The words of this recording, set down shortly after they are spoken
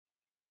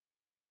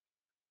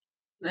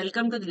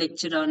Welcome to the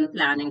lecture on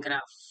planning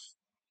graph,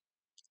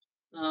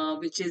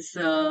 which is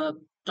a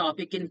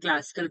topic in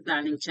classical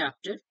planning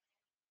chapter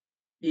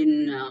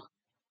in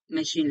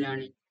machine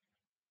learning.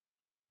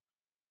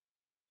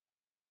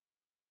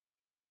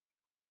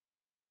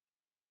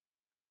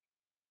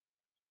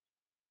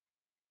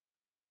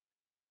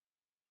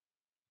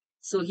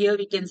 So here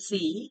we can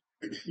see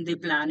the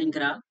planning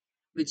graph,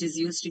 which is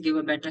used to give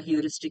a better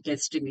heuristic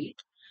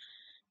estimate.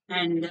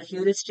 And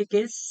heuristic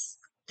is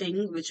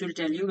thing which will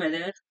tell you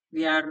whether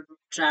we are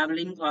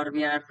traveling or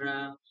we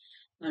are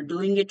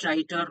doing it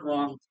right or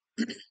wrong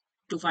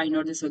to find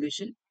out the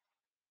solution.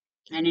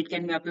 And it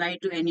can be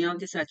applied to any of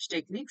the such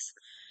techniques,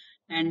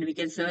 and we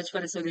can search for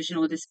a solution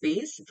over the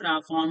space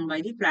formed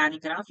by the planning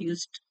graph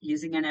used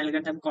using an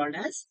algorithm called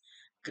as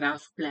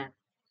graph plan.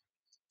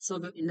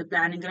 So in the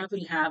planning graph,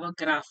 we'll have a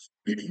graph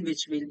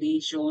which will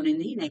be shown in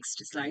the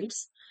next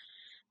slides.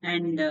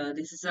 And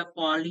this is a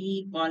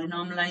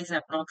polynomialized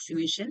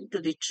approximation to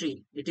the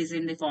tree. It is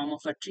in the form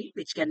of a tree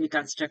which can be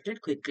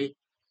constructed quickly.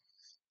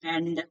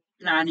 And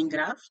planning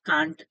graph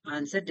can't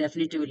answer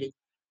definitively.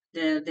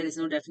 There is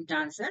no definite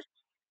answer.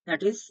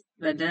 That is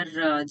whether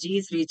G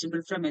is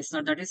reachable from S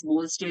naught. That is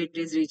goal state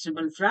is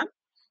reachable from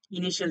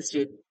initial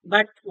state.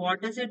 But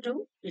what does it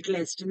do? It will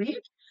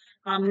estimate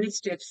how many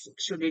steps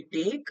should it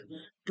take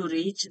to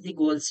reach the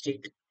goal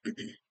state.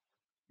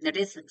 That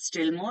is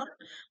still more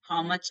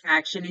how much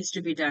action is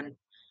to be done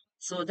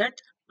so that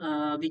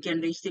we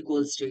can reach the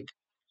goal state.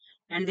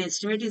 And the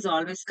estimate is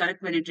always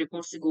correct when it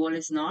reports the goal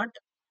is not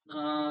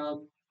uh,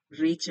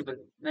 reachable.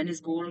 When his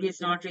goal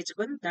is not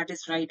reachable, that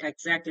is right,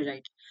 exactly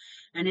right.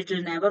 And it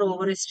will never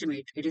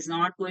overestimate. It is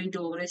not going to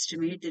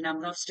overestimate the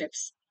number of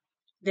steps.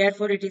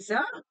 Therefore, it is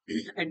a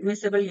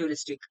admissible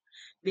heuristic.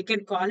 We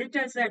can call it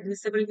as an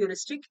admissible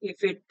heuristic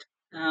if it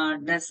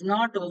does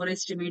not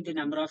overestimate the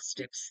number of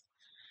steps.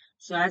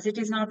 So, as it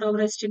is not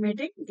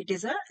overestimating, it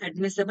is a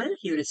admissible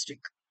heuristic.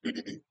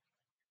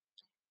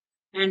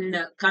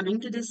 And coming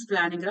to this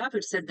planning graph,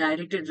 it's a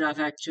directed graph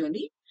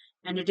actually,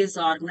 and it is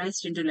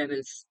organized into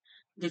levels.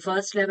 The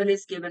first level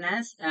is given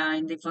as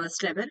in the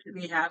first level,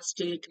 we have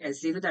state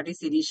S0, that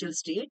is initial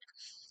state,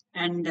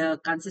 and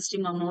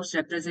consisting of nodes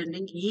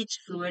representing each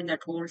fluid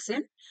that holds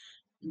in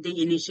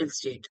the initial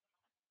state.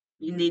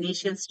 In the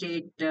initial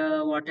state,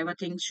 whatever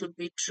things should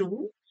be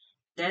true,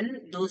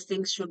 then those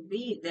things should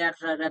be, they are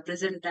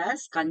represented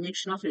as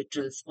conjunction of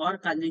literals or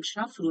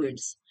conjunction of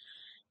fluids.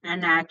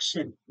 And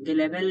action, the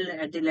level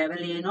at the level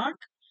A naught,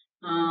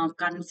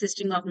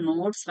 consisting of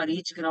nodes for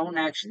each ground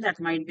action that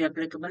might be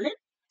applicable in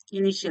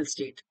initial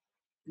state.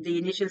 The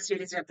initial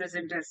state is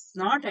represented as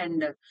naught,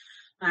 and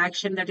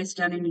action that is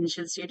done in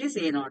initial state is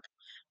A naught.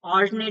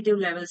 Alternative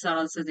levels are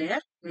also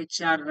there, which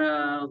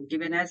are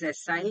given as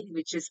SI,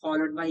 which is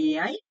followed by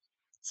AI.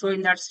 So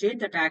in that state,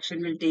 that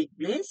action will take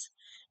place.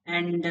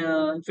 And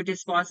if it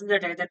is possible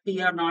that either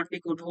P or not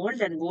P could hold,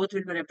 then both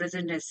will be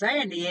represented as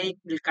SI, and AI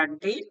will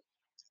contain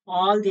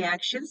all the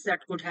actions that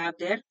could have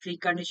their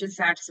preconditions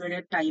satisfied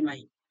at time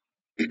I.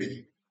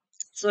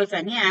 So if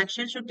any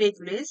action should take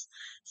place,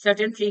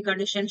 certain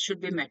preconditions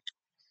should be met.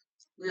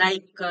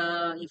 Like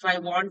if I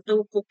want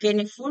to cook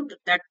any food,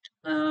 that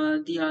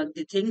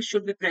the things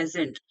should be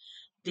present.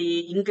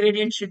 The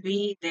ingredients should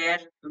be there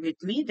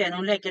with me. Then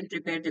only I can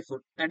prepare the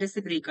food. That is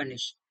the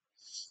precondition.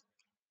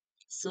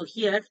 So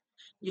here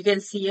you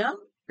can see a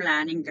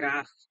planning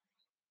graph.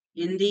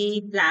 In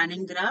the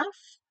planning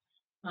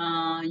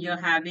graph, you're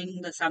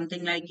having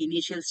something like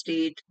initial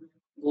state,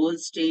 goal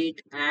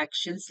state,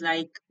 actions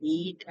like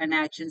eat, and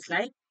actions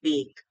like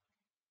bake.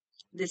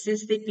 This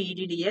is the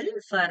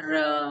PDDL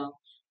for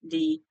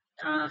the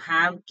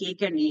have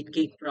cake and eat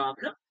cake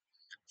problem.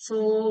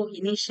 So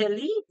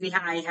initially,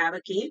 I have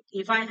a cake.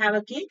 If I have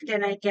a cake,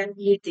 then I can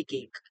eat the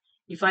cake.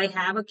 If I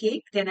have a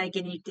cake, then I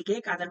can eat the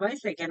cake.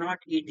 Otherwise, I cannot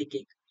eat the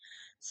cake.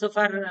 So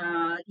for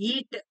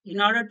in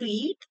order to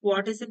eat,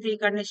 what is the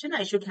precondition?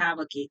 I should have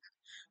a cake.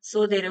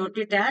 So they wrote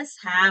it as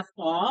half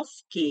of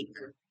cake.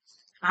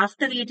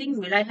 After eating,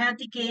 will I have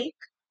the cake?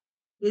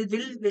 Will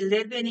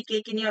there be any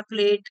cake in your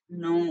plate?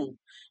 No.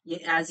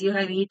 As you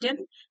have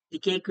eaten, the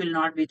cake will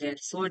not be there.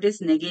 So it is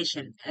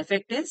negation.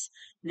 Effect is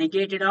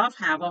negated of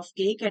half of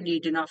cake and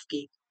eaten of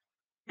cake.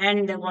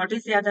 And what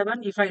is the other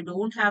one? If I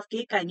don't have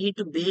cake, I need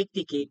to bake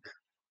the cake.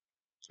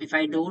 If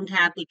I don't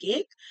have the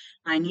cake,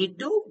 I need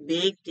to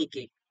bake the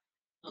cake.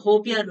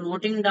 Hope you are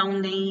noting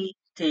down the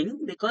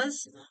thing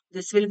because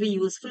this will be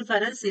useful for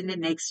us in the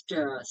next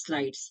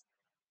slides.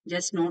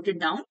 Just note it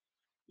down.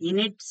 In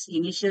its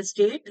initial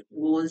state,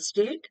 goal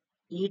state,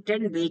 eat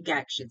and bake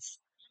actions.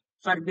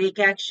 For bake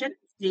action,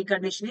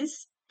 precondition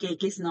is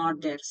cake is not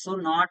there. So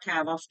not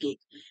have of cake.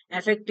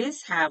 Effect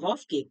is have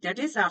of cake. That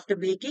is after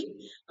baking,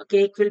 a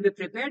cake will be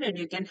prepared and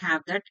you can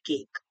have that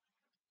cake.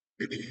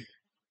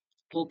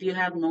 Hope you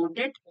have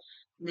noted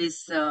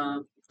these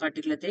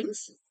particular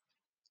things.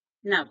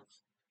 Now,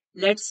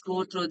 let's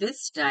go through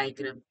this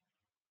diagram.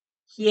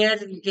 Here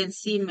you can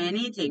see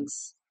many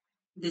things.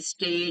 the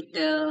state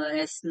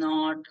S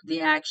naught,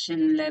 the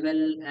action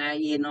level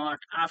A naught.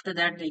 After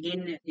that,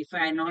 again, if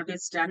I naught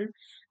is done,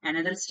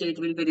 another state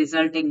will be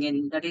resulting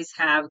in, that is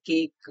have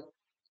cake.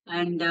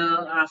 And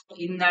after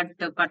in that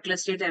particular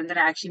state, another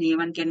action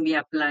even can be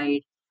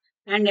applied.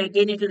 And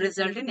again, it will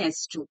result in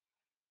S2.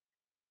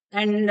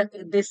 And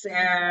this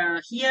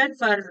here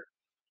for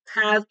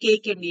have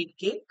cake and eat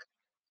cake,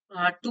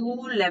 two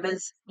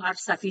levels are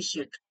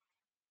sufficient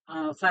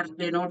for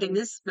denoting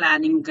this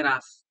planning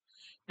graph.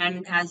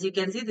 And as you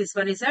can see, this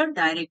one is a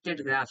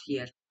directed graph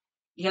here.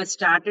 You have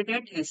started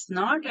at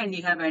S0 and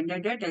you have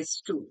ended at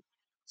S2.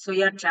 So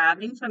you are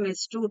traveling from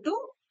S2 to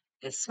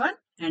S1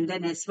 and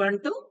then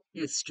S1 to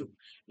S2.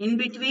 In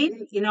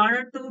between, in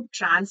order to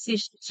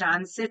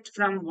transit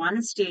from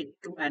one state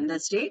to another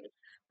state,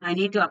 I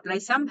need to apply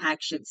some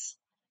actions.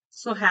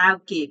 So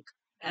have cake.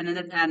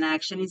 Another an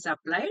action is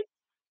applied.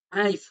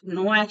 If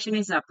no action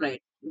is applied,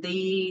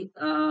 the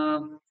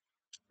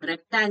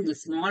rectangle,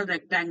 small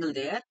rectangle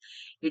there,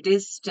 it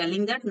is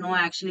telling that no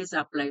action is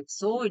applied.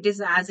 So it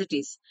is as it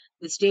is.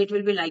 The state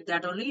will be like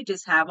that only. It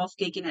is half of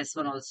cake in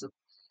S1 also.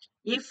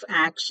 If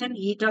action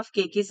eat of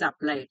cake is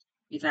applied,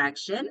 if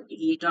action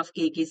eat of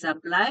cake is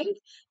applied,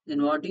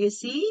 then what do you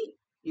see?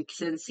 You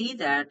can see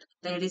that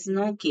there is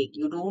no cake.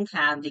 You don't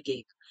have the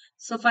cake.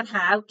 So for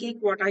have cake,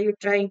 what are you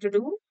trying to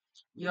do?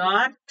 You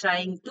are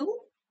trying to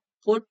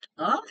put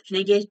a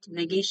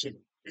negation.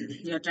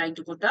 You are trying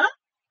to put a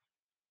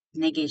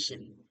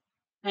negation.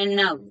 And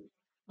now,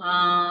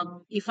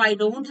 if I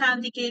don't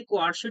have the cake,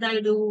 what should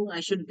I do?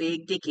 I should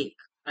bake the cake.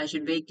 I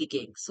should bake the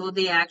cake. So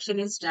the action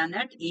is done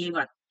at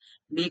A1.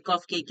 Bake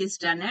of cake is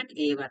done at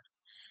A1.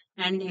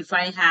 And if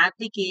I have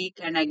the cake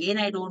and again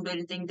I don't do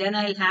anything, then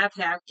I'll have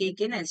cake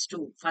in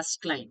S2,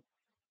 first line.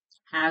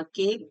 Have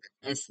cake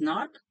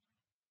S0,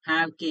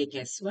 have cake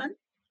S1,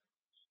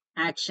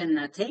 action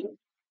nothing.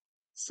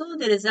 So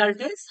the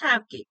result is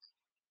have cake.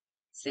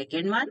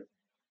 Second one,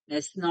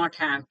 S0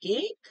 have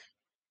cake,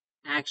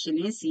 action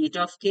is eat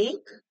of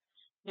cake.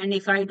 And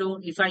if I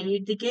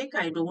eat the cake,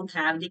 I don't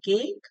have the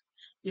cake.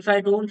 If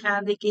I don't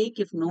have the cake,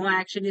 if no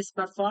action is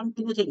performed,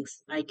 two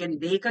things. I can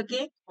bake a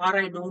cake or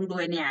I don't do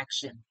any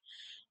action.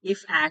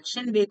 If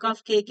action bake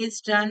of cake is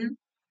done,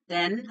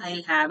 then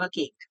I'll have a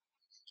cake.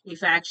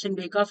 If action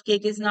bake of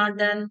cake is not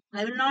done,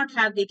 I will not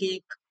have the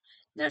cake.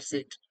 That's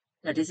it.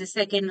 That is the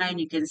second line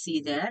you can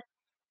see there.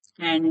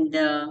 And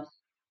the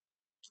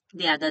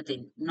other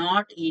thing,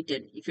 not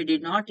eaten. If you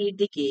did not eat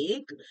the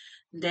cake,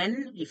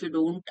 then if you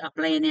don't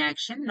apply any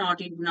action, not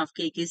eaten of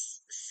cake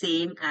is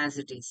same as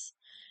it is.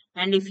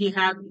 And if you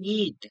have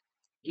eat,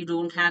 you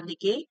don't have the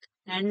cake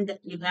and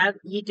you have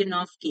eaten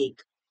of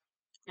cake.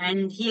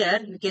 And here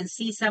you can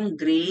see some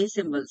gray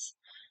symbols.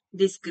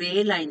 These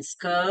gray lines,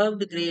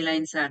 curved gray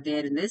lines are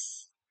there in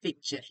this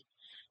picture,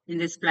 in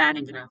this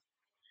planning graph.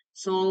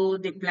 So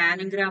the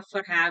planning graph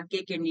for have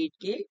cake and eat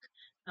cake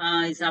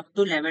is up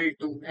to level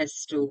 2,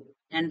 S2.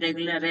 And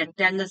regular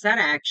rectangles are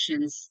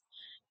actions.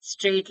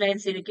 Straight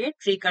lines indicate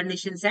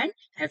preconditions and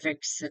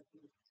effects.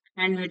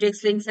 And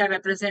mutex links are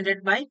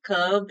represented by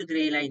curved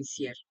gray lines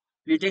here.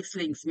 Mutex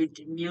links,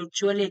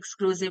 mutually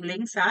exclusive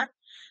links are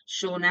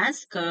shown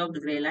as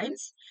curved gray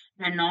lines.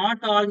 And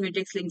not all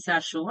mutex links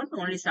are shown,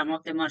 only some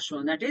of them are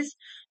shown. That is,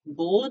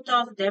 both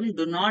of them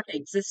do not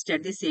exist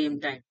at the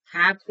same time.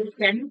 Have cake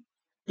and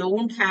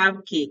don't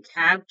have cake.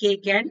 Have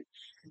cake and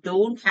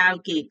don't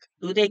have cake.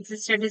 Do they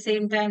exist at the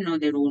same time? No,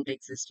 they don't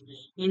exist.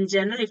 In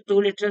general, if two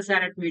literals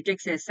are at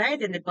mutex SI,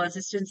 then the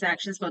persistence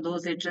actions for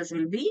those literals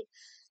will be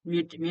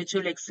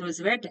mutual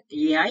exclusive at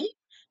AI,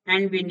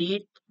 and we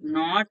need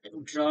not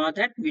draw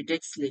that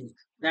mutex link.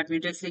 That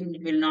mutex link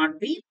will not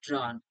be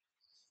drawn.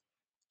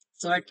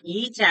 So at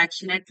each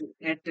action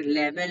at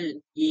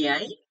level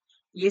AI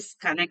is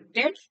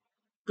connected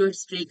to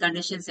its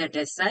preconditions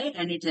at SI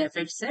and its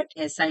effects at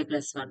SI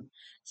plus 1.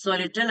 So a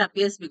literal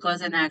appears because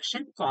an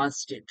action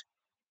caused it.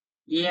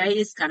 AI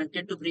is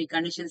connected to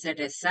preconditions at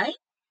SI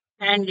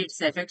and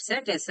its effects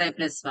at SI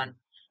plus 1.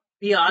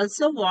 We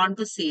also want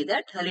to say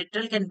that a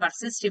literal can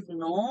persist if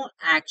no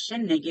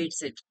action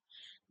negates it.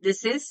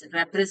 This is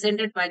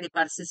represented by the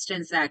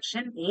persistence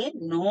action, a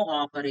no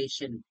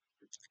operation.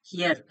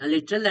 Here, a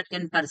literal that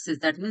can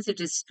persist, that means it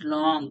is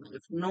long.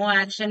 If no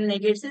action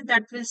negates it,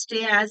 that will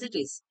stay as it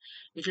is.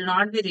 It will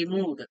not be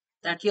removed.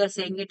 That you are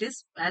saying it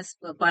is as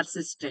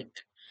persistent.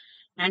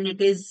 And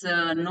it is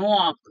no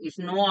op. If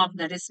no op,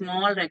 that is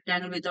small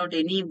rectangle without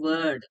any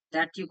word,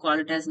 that you call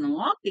it as no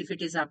op. If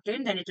it is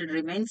obtained, then it will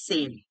remain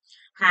same.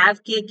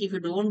 Have cake, if you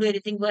don't do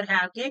anything for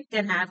have cake,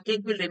 then have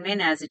cake will remain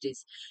as it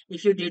is.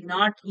 If you did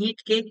not eat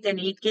cake, then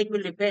eat cake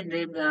will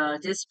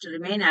just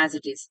remain as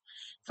it is.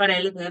 For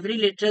every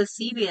literal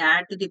C, we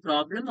add to the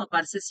problem a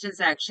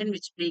persistence action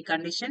which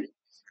precondition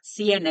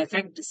C and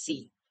effect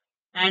C.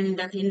 And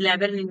in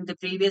level in the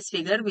previous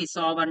figure, we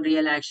saw one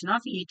real action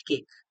of eat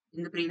cake.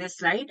 In the previous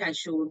slide, I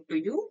showed to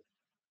you,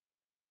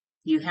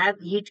 you have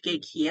eat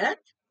cake here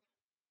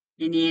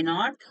in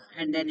A0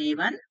 and then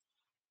A1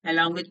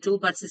 along with two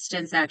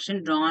persistence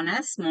action drawn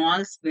as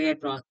small square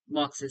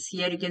boxes.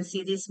 Here you can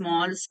see these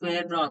small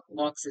square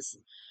boxes.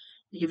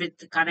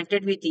 with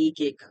connected with E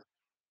cake.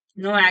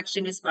 No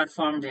action is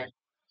performed there.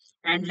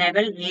 And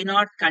level A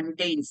naught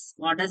contains,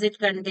 what does it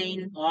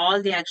contain?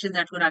 All the actions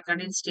that could occur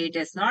in state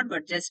S naught,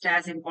 but just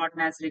as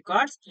important as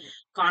records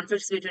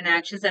conflicts between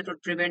actions that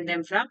would prevent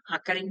them from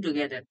occurring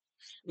together.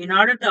 In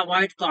order to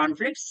avoid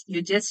conflicts,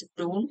 you just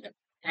don't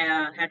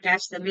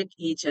attach them with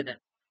each other.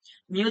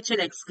 Mutual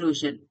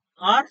exclusion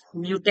or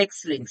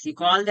mutex links. You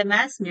call them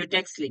as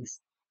mutex links.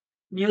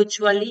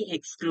 Mutually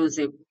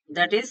exclusive.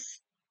 That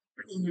is,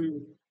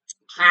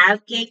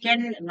 have cake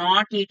and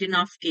not eat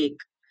enough cake.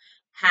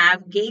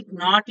 Have cake,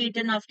 not eat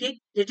enough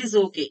cake, it is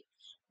okay.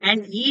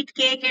 And eat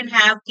cake and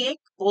have cake,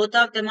 both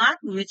of them are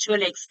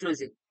mutually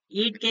exclusive.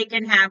 Eat cake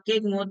and have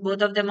cake,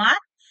 both of them are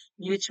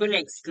mutually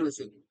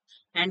exclusive.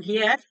 And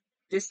here,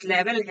 this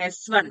level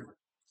S1,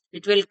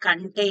 it will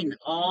contain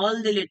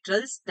all the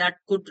literals that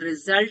could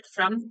result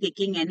from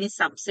picking any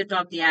subset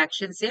of the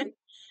actions in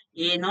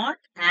A naught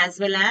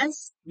as well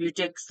as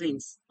mutex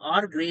lines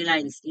or gray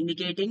lines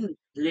indicating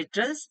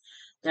literals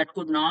that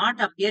could not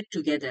appear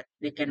together.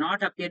 They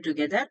cannot appear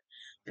together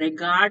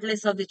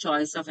regardless of the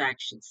choice of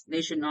actions.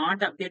 They should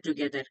not appear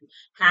together.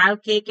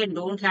 Have cake and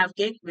don't have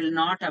cake will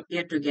not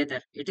appear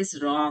together. It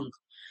is wrong.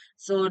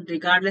 So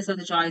regardless of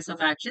the choice of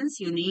actions,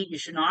 you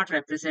should not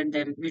represent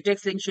them.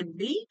 Mutex link should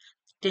be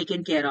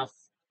taken care of.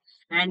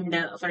 And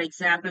for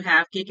example,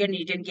 have cake and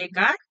eaten cake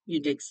are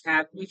mutex.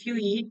 Have, if you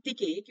eat the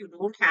cake, you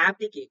don't have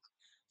the cake.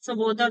 So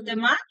both of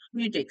them are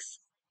mutex.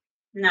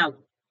 Now,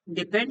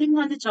 depending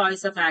on the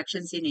choice of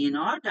actions in A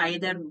naught,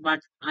 either but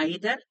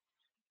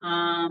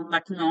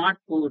not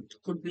both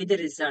could be the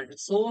result.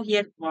 So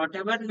here,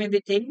 whatever may be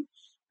thing,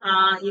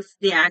 if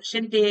the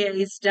action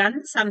is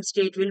done, some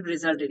state will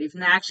result it. If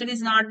the action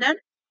is not done,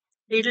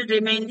 it will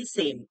remain the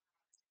same.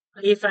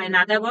 If, in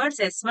other words,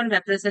 S1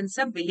 represents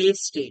a belief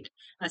state,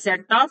 a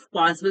set of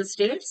possible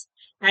states,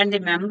 and the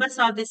members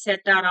of the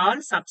set are all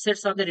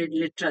subsets of the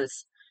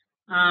literals.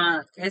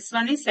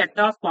 S1 is set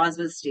of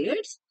possible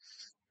states,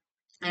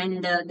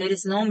 and there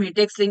is no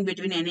mutex link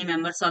between any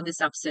members of the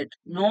subset.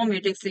 No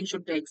mutex link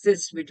should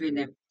exist between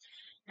them.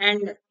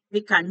 And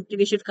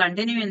we should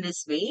continue in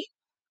this way,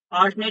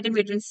 alternating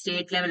between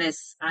state level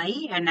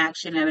SI and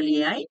action level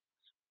AI.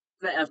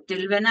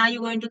 Till when are you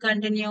going to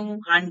continue?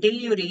 Until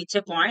you reach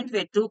a point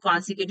where two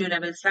consecutive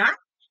levels are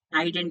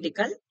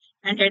identical.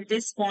 And at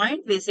this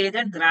point, we say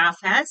that graph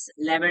has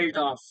leveled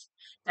off.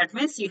 That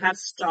means you have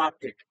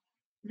stopped it.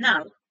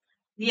 Now,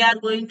 we are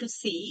going to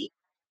see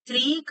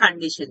three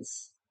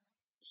conditions.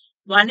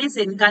 One is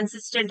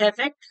inconsistent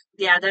effect,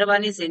 the other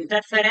one is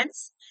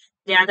interference,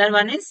 the other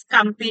one is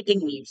competing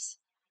needs.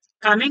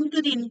 Coming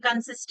to the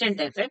inconsistent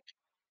effect,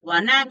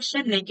 one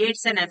action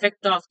negates an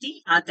effect of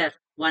the other.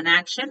 One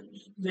action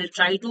will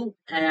try to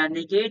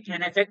negate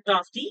an effect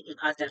of the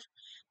other.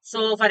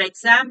 So, for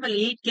example,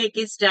 eat cake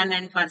is done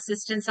and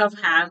persistence of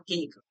have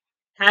cake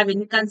have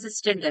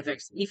inconsistent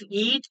effects. If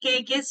eat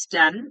cake is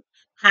done,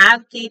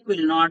 have cake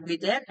will not be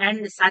there,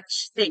 and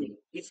such thing.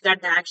 If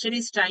that action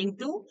is trying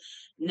to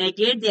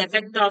negate the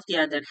effect of the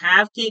other,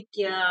 have cake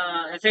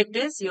effect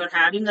is you're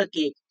having a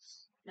cake.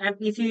 And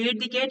if you eat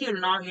the cake, you'll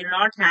not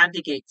have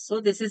the cake.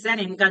 So this is an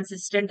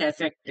inconsistent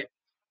effect.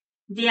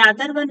 The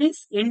other one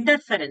is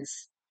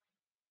interference.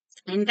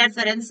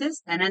 Interference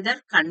is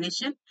another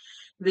condition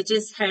which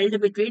is held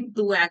between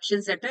two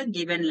actions at a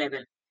given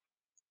level.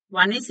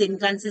 One is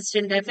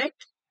inconsistent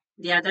effect,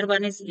 the other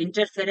one is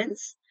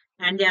interference,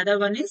 and the other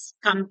one is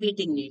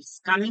competing needs.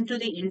 Coming to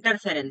the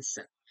interference,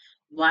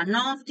 one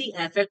of the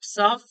effect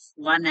of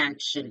one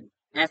action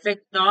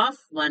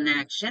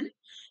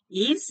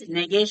is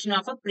negation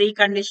of a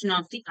precondition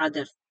of the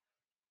other.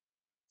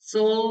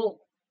 So,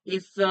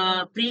 if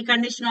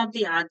precondition of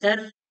the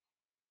other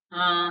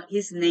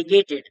is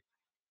negated,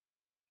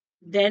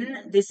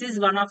 then this is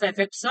one of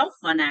effects of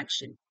one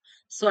action.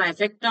 So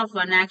effect of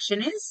one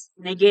action is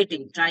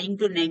negating, trying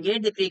to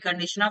negate the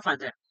precondition of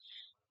other.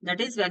 That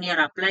is when you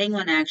are applying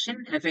one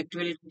action, effect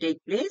will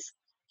take place.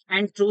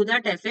 And through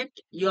that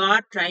effect, you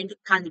are trying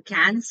to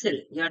cancel.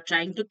 You are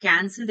trying to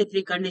cancel the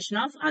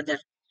precondition of other.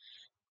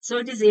 So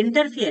it is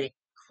interfering.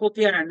 Hope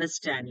you are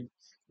understanding.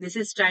 This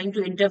is trying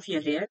to interfere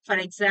here. For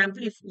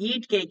example, if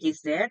eat cake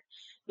is there,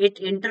 it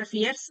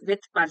interferes with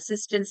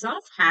persistence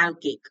of have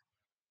cake.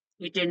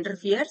 It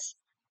interferes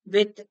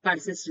with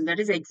persistence, that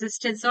is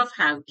existence of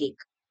have cake.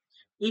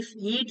 If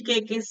eat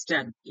cake is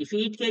done,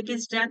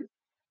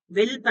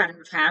 will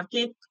have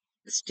cake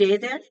stay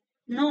there?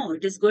 No,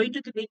 it is going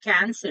to be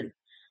cancelled.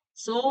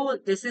 So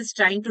this is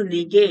trying to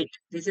negate.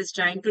 This is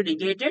trying to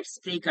negate its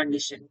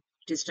precondition.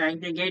 It is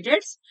trying to negate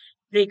its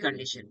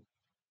precondition.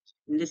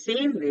 In the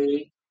same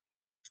way,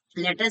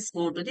 let us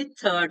go to the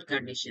third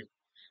condition.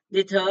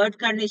 The third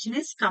condition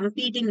is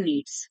competing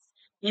needs.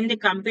 In the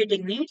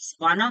competing needs,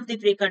 one of the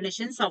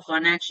preconditions of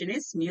one action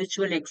is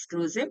mutual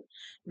exclusive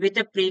with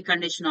a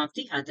precondition of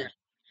the other.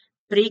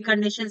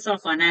 Preconditions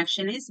of one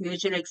action is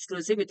mutual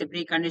exclusive with a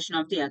precondition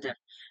of the other.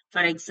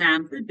 For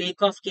example,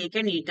 bake of cake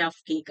and eat of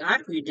cake are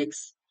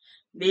mutex.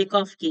 Bake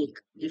of cake.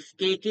 If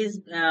cake is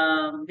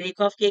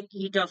bake of cake,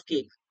 eat of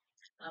cake.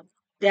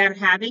 they are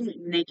having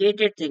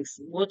negated things.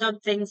 Both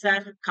of things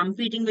are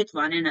competing with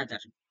one another.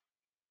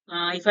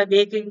 If I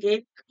bake a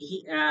cake,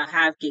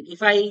 have cake.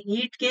 If I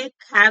eat cake,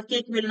 have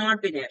cake will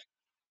not be there.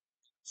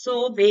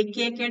 So bake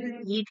cake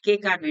and eat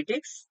cake are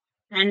critics.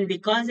 And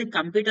because they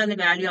compete on the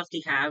value of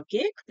the have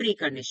cake,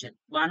 precondition.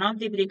 One of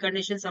the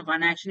preconditions of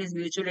one action is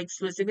mutually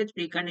exclusive with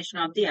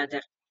precondition of the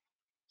other.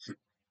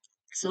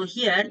 So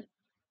here,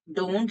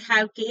 don't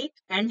have cake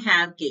and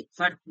have cake.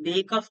 For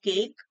bake of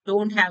cake,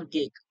 don't have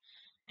cake.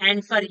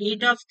 And for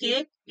eat of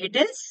cake, it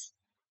is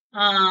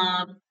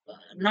uh,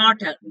 not,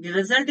 the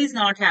result is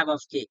not have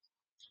of cake.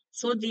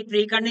 So the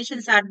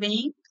preconditions are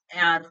being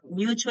are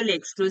mutually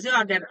exclusive,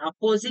 or they're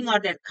opposing, or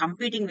they're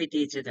competing with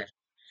each other.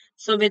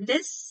 So with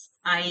this,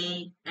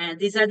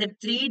 these are the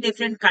three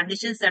different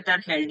conditions that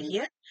are held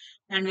here.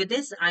 And with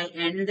this, I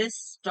end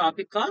this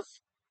topic of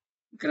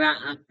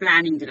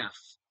planning graph.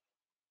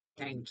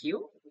 Thank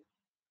you.